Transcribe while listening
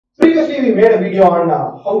Previously, we made a video on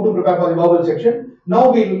how to prepare for the verbal section. Now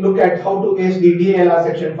we'll look at how to ace the DILR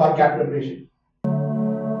section for CAT preparation.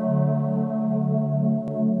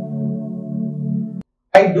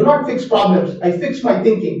 I do not fix problems, I fix my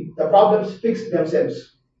thinking. The problems fix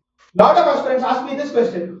themselves. Lot of aspirants ask me this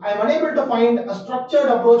question. I am unable to find a structured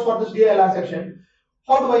approach for this DILR section.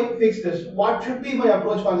 How do I fix this? What should be my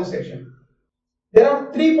approach for this section? There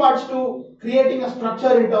are three parts to creating a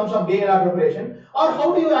structure in terms of DILR preparation, or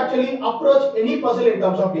how do you actually approach any puzzle in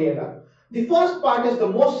terms of DILR. The first part is the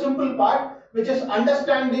most simple part, which is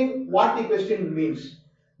understanding what the question means.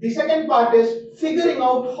 The second part is figuring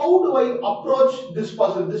out how do I approach this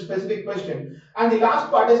puzzle, this specific question. And the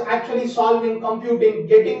last part is actually solving, computing,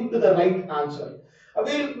 getting to the right answer.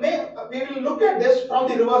 We will look at this from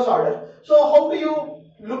the reverse order. So how do you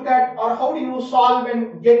look at, or how do you solve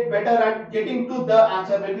and get better at getting to the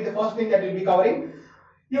answer will be the first thing that we'll be covering.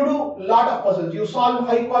 You do a lot of puzzles. You solve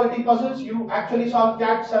high quality puzzles. You actually solve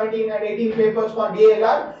CAT 17 and 18 papers for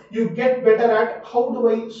DILR. You get better at how do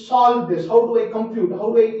I solve this, how do I compute,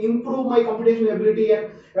 how do I improve my computational ability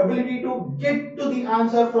and ability to get to the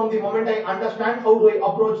answer from the moment I understand how do I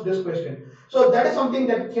approach this question. So that is something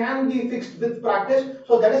that can be fixed with practice.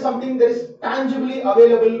 So that is something that is tangibly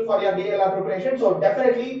available for your DILR preparation. So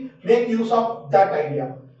definitely make use of that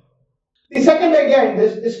idea. The second idea in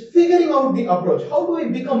this is figuring out the approach. How do I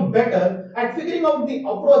become better at figuring out the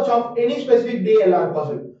approach of any specific DILR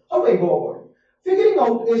puzzle? How do I go about it? Figuring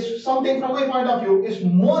out is something, from my point of view, is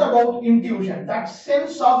more about intuition, that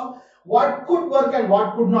sense of what could work and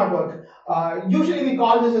what could not work. Usually we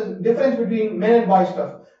call this a difference between men and boys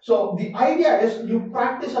stuff. So the idea is you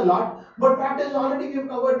practice a lot, but practice already we've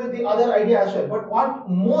covered with the other idea as well. But what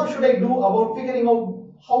more should I do about figuring out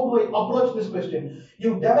how do I approach this question?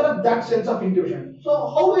 You develop that sense of intuition. So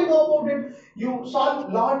how do I go about it? You solve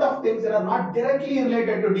a lot of things that are not directly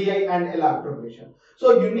related to DI and LR preparation.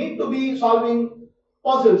 So you need to be solving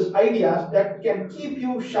puzzles, ideas that can keep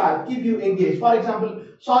you sharp, keep you engaged. For example,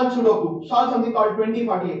 solve Sudoku, solve something called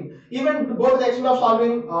 2048. Even to go to the extent of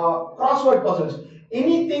solving crossword puzzles.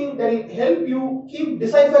 Anything that will help you keep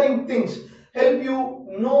deciphering things, help you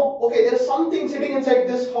know, okay, there's something sitting inside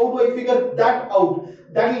this, how do I figure that out?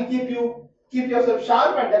 That will keep yourself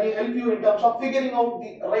sharp, and that will help you in terms of figuring out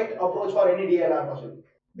the right approach for any DILR puzzle.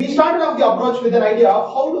 We started off the approach with an idea of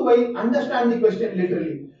how do I understand the question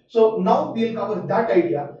literally. So now we'll cover that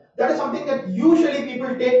idea. That is something that usually people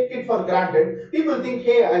take it for granted. People think,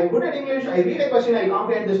 hey, I'm good at English, I read a question, I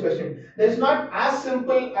comprehend this question. It's not as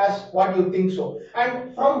simple as what you think so.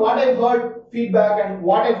 And from what I've heard feedback and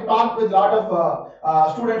what I've talked with a lot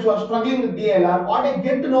of students who are struggling with DILR, what I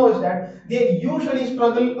get to know is that they usually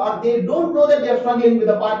struggle, or they don't know that they are struggling with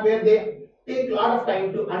the part where they take a lot of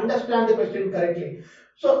time to understand the question correctly.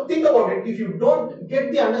 So think about it, if you don't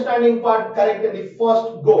get the understanding part correct in the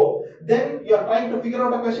first go, then you are trying to figure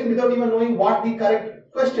out a question without even knowing what the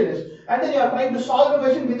correct question is. And then you are trying to solve a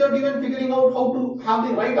question without even figuring out how to have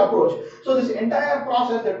the right approach. So this entire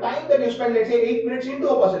process, the time that you spend, let's say 8 minutes into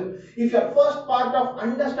a puzzle, if your first part of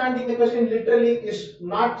understanding the question literally is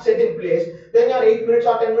not set in place, then your 8 minutes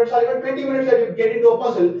or 10 minutes or even 20 minutes that you get into a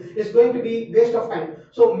puzzle is going to be waste of time.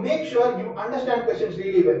 So make sure you understand questions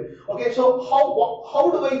really well. Okay, so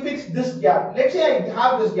how do I fix this gap? Let's say I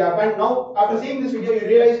have this gap, and now after seeing this video you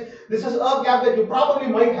realize this is a gap that you probably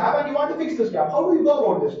might have and you want to fix this gap. How do you go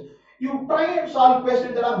about this? You try and solve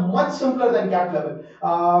questions that are much simpler than CAT level.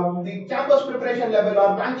 The campus preparation level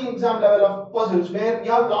or banking exam level of puzzles, where you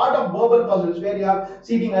have a lot of verbal puzzles, where you have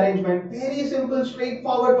seating arrangement, very simple,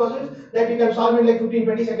 straightforward puzzles that you can solve in like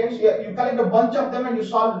 15-20 seconds. You collect a bunch of them and you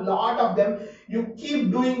solve a lot of them. You keep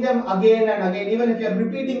doing them again and again. Even if you are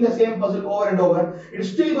repeating the same puzzle over and over, it's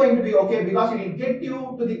still going to be okay, because it will get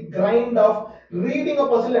you to the grind of reading a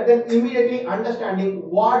puzzle and then immediately understanding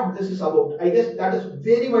what this is about. I guess that is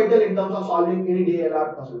very vital in terms of solving any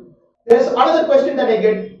DILR puzzle. There is another question that I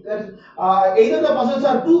get, that is, either the puzzles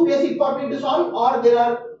are too basic for me to solve, or they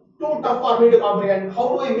are too tough for me to comprehend. How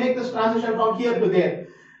do I make this transition from here to there?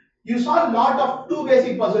 You solve a lot of too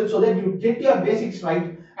basic puzzles so that you get your basics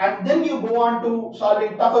right, and then you go on to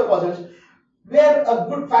solving tougher puzzles, where a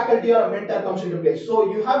good faculty or a mentor comes into place.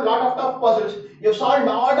 So you have a lot of tough puzzles, you've solved a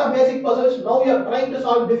lot of basic puzzles, now you are trying to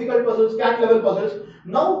solve difficult puzzles, CAT level puzzles.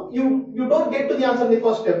 Now you don't get to the answer in the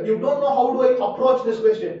first step. You don't know how do I approach this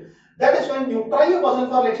question. That is when you try a puzzle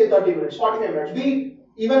for, let's say, 30 minutes, 45 minutes, be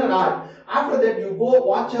even an hour. After that, you go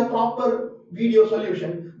watch a proper video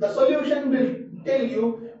solution. The solution will tell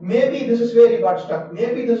you maybe this is where you got stuck,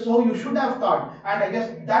 maybe this is how you should have thought, and I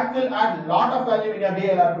guess that will add a lot of value in your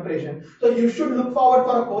DLR preparation. So you should look forward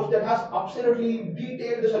for a course that has absolutely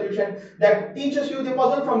detailed solution that teaches you the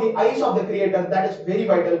puzzle from the eyes of the creator. That is very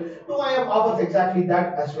vital. 2IM offers exactly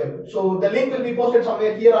that as well. So the link will be posted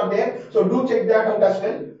somewhere here or there, so do check that out as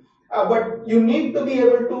well. But you need to be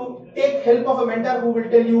able to take help of a mentor who will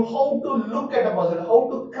tell you how to look at a puzzle, how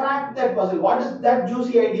to crack that puzzle, what is that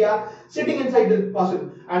juicy idea sitting inside the puzzle,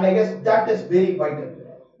 and I guess that is very vital.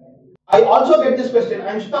 I also get this question.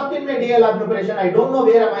 I'm stuck in my DLR preparation. I don't know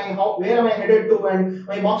where am I headed to, and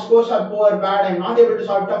my mock scores are poor, bad. I'm not able to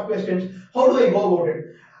solve tough questions. How do I go about it?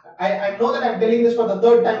 I know that I'm telling this for the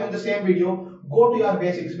third time in the same video. Go to your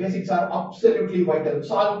basics. Basics are absolutely vital.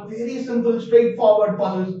 Solve very simple, straightforward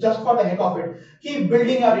puzzles just for the heck of it. Keep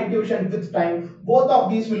building your intuition with time. Both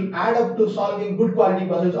of these will add up to solving good quality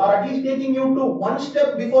puzzles, or at least taking you to one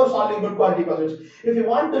step before solving good quality puzzles. If you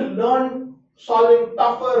want to learn solving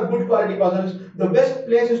tougher, good quality puzzles, the best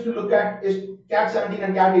places to look at is CAT 17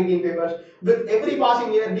 and CAT 18 papers. With every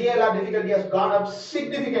passing year, DLR difficulty has gone up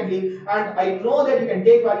significantly, and I know that you can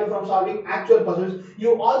take value from solving actual puzzles.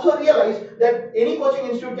 You also realize that any coaching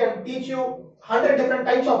institute can teach you 100 different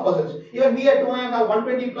types of puzzles. Even we at 2IM have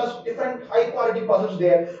 120 plus different high quality puzzles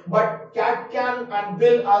there, but CAT can and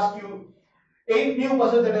will ask you 8 new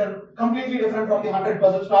puzzles that are completely different from the 100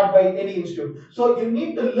 puzzles taught by any institute. So you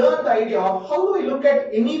need to learn the idea of how do I look at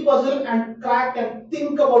any puzzle and crack and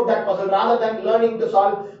think about that puzzle rather than learning to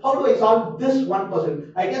solve how do I solve this one puzzle.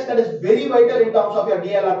 I guess that is very vital in terms of your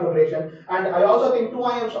DLR preparation, and I also think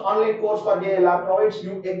 2IM's online course for DLR provides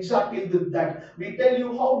you exactly with that. We tell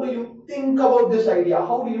you how do you think about this idea,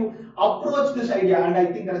 how do you approach this idea, and I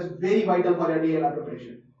think that is very vital for your DLR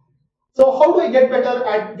preparation. So how do I get better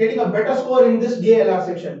at getting a better score in this DLR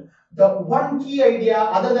section? The one key idea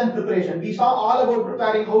other than preparation, we saw all about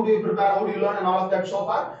preparing, how do you prepare, how do you learn and all of that so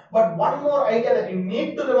far. But one more idea that you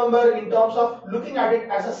need to remember in terms of looking at it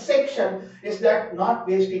as a section is that not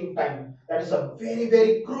wasting time. That is a very,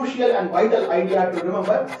 very crucial and vital idea to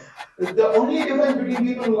remember. The only difference between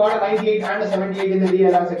people who got a 98 and a 78 in the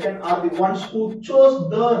DLR section are the ones who chose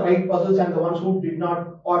the right puzzles and the ones who did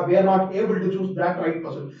not or were not able to choose that right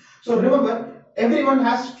puzzle. So remember, everyone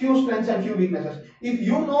has few strengths and few weaknesses. If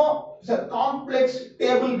you know it's a complex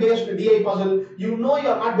table-based DI puzzle, you know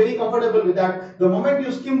you're not very comfortable with that. The moment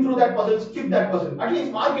you skim through that puzzle, skip that puzzle. At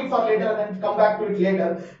least mark it for later and then come back to it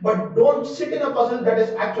later. But don't sit in a puzzle that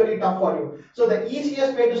is actually tough for you. So the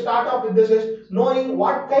easiest way to start off with this is knowing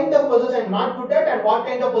what kind of puzzles I'm not good at and what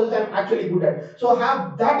kind of puzzles I'm actually good at. So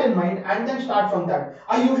have that in mind and then start from that.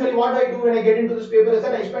 I usually, what I do when I get into this paper is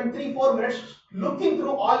that I spend 3-4 minutes looking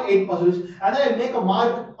through all 8 puzzles, and then I make a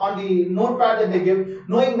mark on the notepad that they give,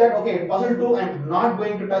 knowing that okay, puzzle 2 I'm not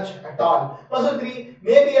going to touch at all. Puzzle 3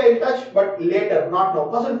 maybe I will touch but later, not now.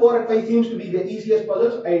 Puzzle 4 and 5 seems to be the easiest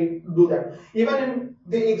puzzles, I do that. Even in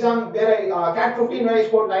the exam where I CAT 15 where I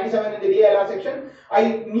scored 97 in the DLR section,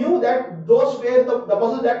 I knew that those were the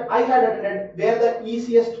puzzles that I had attended were the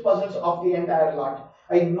easiest puzzles of the entire lot.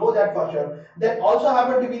 I know that for sure. That also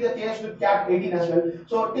happened to be the case with CAT 18 as well.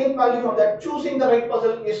 So take value from that. Choosing the right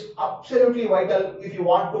puzzle is absolutely vital if you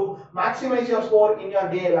want to maximize your score in your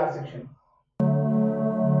DLR section.